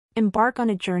Embark on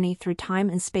a journey through time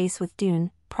and space with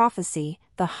Dune, Prophecy,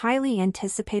 the highly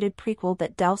anticipated prequel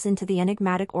that delves into the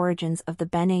enigmatic origins of the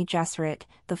Bene Gesserit,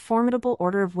 the formidable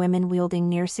order of women wielding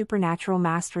near-supernatural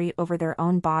mastery over their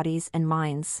own bodies and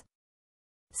minds.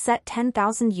 Set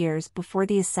 10,000 years before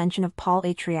the ascension of Paul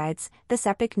Atreides, this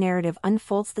epic narrative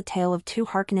unfolds the tale of two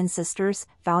Harkonnen sisters,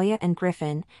 Valia and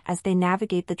Griffin, as they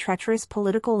navigate the treacherous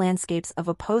political landscapes of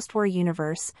a post-war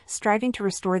universe, striving to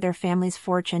restore their family's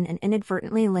fortune and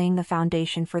inadvertently laying the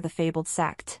foundation for the fabled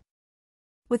sect.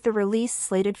 With the release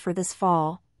slated for this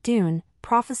fall, Dune,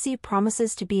 Prophecy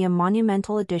promises to be a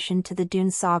monumental addition to the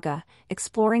Dune saga,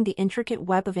 exploring the intricate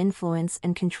web of influence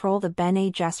and control the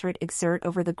Bene Gesserit exert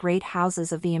over the great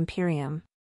houses of the Imperium.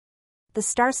 The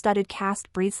star-studded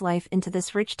cast breathes life into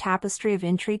this rich tapestry of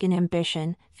intrigue and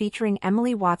ambition, featuring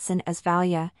Emily Watson as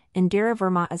Valia, Indira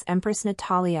Verma as Empress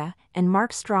Natalia, and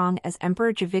Mark Strong as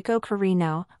Emperor Javico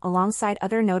Carino, alongside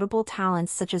other notable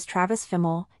talents such as Travis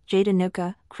Fimmel, Jada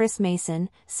Nuka, Chris Mason,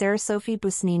 Sarah Sophie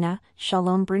Busnina,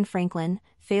 Shalom Bryn Franklin,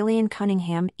 Phalian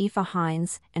Cunningham, Aoife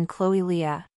Hines, and Chloe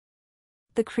Leah.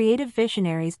 The creative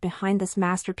visionaries behind this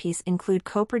masterpiece include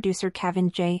co-producer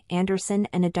Kevin J. Anderson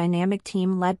and a dynamic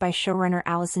team led by showrunner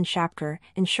Alison Shapker,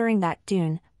 ensuring that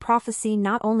Dune, Prophecy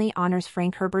not only honors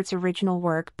Frank Herbert's original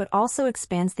work but also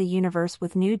expands the universe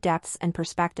with new depths and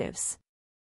perspectives.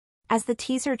 As the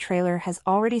teaser trailer has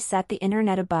already set the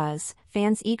internet abuzz,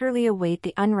 fans eagerly await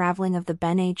the unraveling of the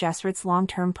Bene Gesserit's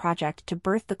long-term project to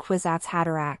birth the Kwisatz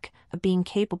Haderach, a being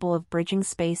capable of bridging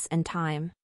space and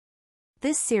time.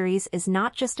 This series is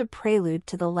not just a prelude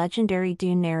to the legendary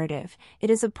Dune narrative, it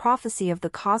is a prophecy of the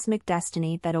cosmic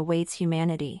destiny that awaits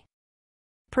humanity.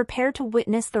 Prepare to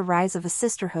witness the rise of a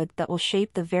sisterhood that will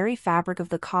shape the very fabric of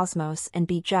the cosmos and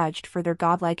be judged for their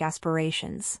godlike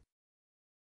aspirations.